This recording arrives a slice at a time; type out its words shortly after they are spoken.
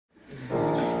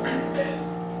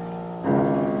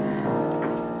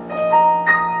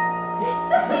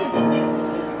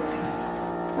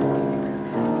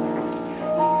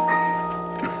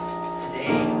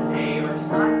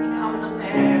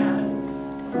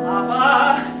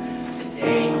Papa,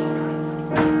 today he claims the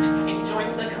right and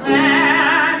joins the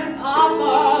clan,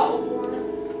 Papa,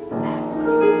 or that's what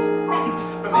you expect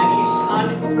from any son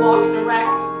who walks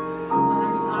erect. Well,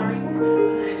 I'm sorry, but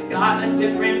I've got a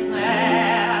different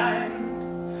plan.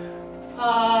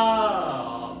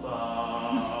 Papa.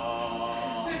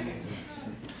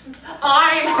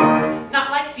 I'm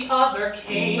not like the other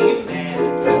kids.